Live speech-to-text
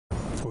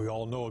We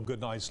all know a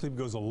good night's sleep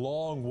goes a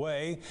long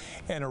way,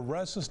 and a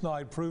restless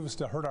night proves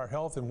to hurt our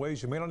health in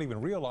ways you may not even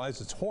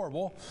realize. It's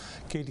horrible.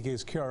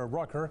 KTK's Kara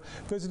Rucker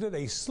visited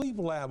a sleep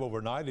lab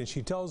overnight, and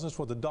she tells us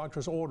what the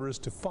doctor's orders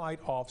to fight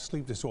off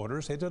sleep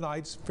disorders in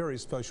tonight's very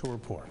special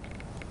report.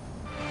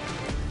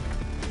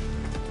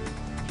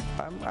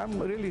 I'm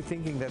really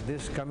thinking that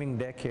this coming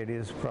decade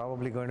is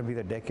probably going to be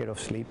the decade of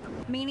sleep.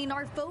 Meaning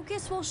our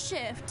focus will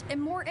shift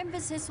and more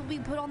emphasis will be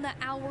put on the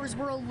hours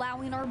we're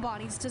allowing our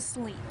bodies to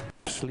sleep.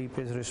 Sleep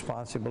is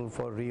responsible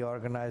for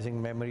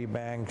reorganizing memory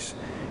banks,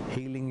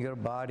 healing your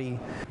body.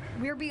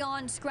 We're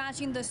beyond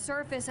scratching the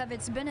surface of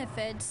its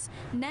benefits.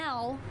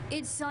 Now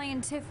it's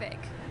scientific.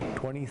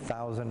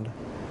 20,000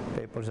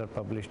 papers are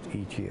published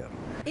each year.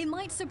 It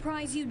might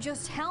surprise you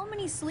just how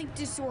many sleep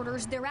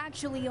disorders there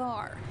actually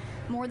are.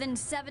 More than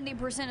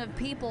 70% of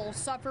people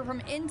suffer from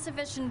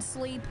insufficient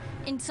sleep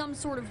in some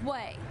sort of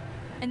way.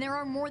 And there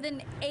are more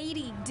than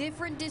 80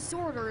 different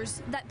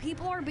disorders that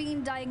people are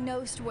being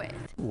diagnosed with.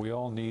 We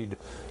all need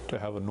to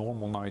have a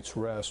normal night's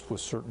rest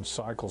with certain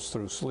cycles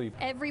through sleep.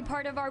 Every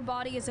part of our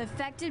body is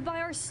affected by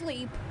our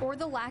sleep or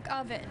the lack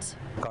of it.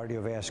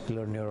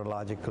 Cardiovascular,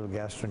 neurological,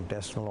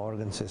 gastrointestinal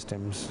organ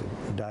systems,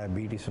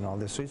 diabetes and all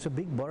this. So it's a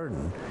big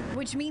burden.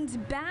 Which means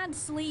bad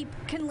sleep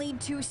can lead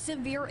to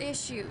severe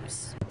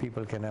issues.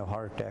 People can have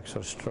heart attacks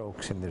or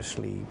strokes in their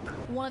sleep.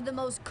 One of the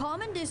most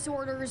common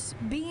disorders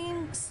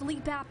being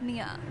sleep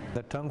apnea.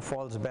 The tongue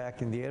falls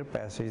back in the air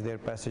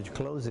passage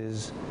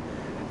closes,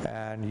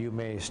 and you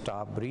may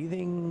stop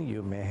breathing,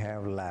 you may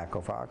have lack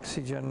of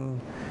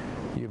oxygen,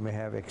 you may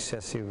have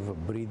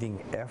excessive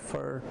breathing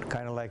effort,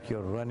 kind of like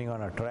you're running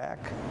on a track.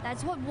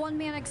 That's what one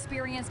man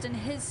experienced in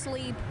his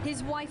sleep,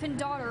 his wife and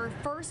daughter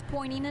first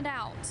pointing it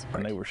out.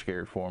 And they were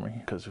scared for me,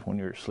 because when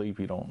you're asleep,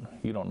 you don't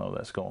know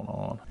that's going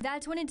on.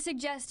 That's when it's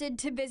suggested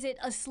to visit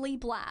a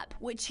sleep lab,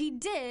 which he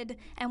did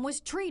and was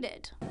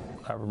treated.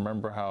 I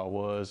remember how I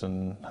was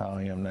and how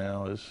I am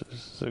now.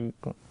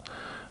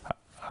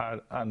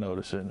 I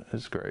notice it.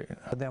 It's great.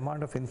 The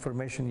amount of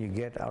information you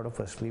get out of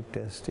a sleep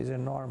test is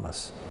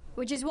enormous.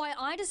 Which is why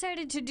I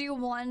decided to do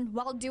one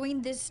while doing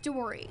this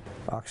story.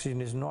 Oxygen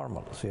is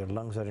normal, so your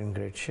lungs are in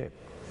great shape.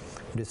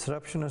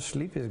 Disruption of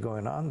sleep is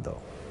going on,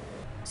 though.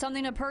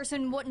 Something a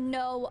person wouldn't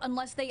know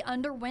unless they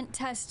underwent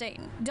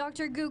testing.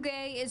 Dr.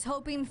 Gugay is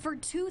hoping for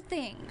two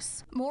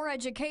things: more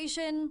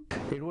education.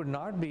 It would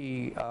not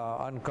be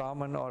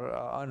uncommon or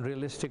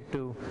unrealistic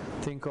to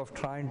think of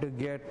trying to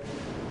get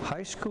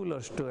high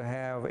schoolers to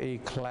have a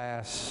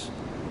class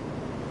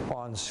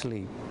on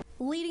sleep.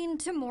 Leading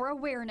to more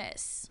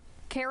awareness.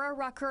 Kara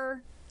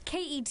Rucker,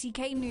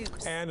 KETK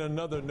News. And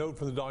another note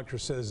from the doctor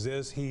says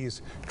this: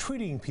 he's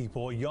treating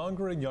people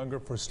younger and younger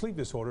for sleep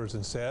disorders,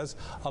 and says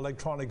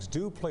electronics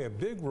do play a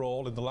big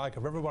role in the lack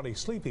of everybody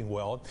sleeping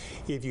well.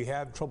 If you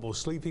have trouble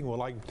sleeping, would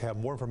like to have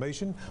more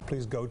information,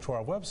 please go to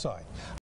our website.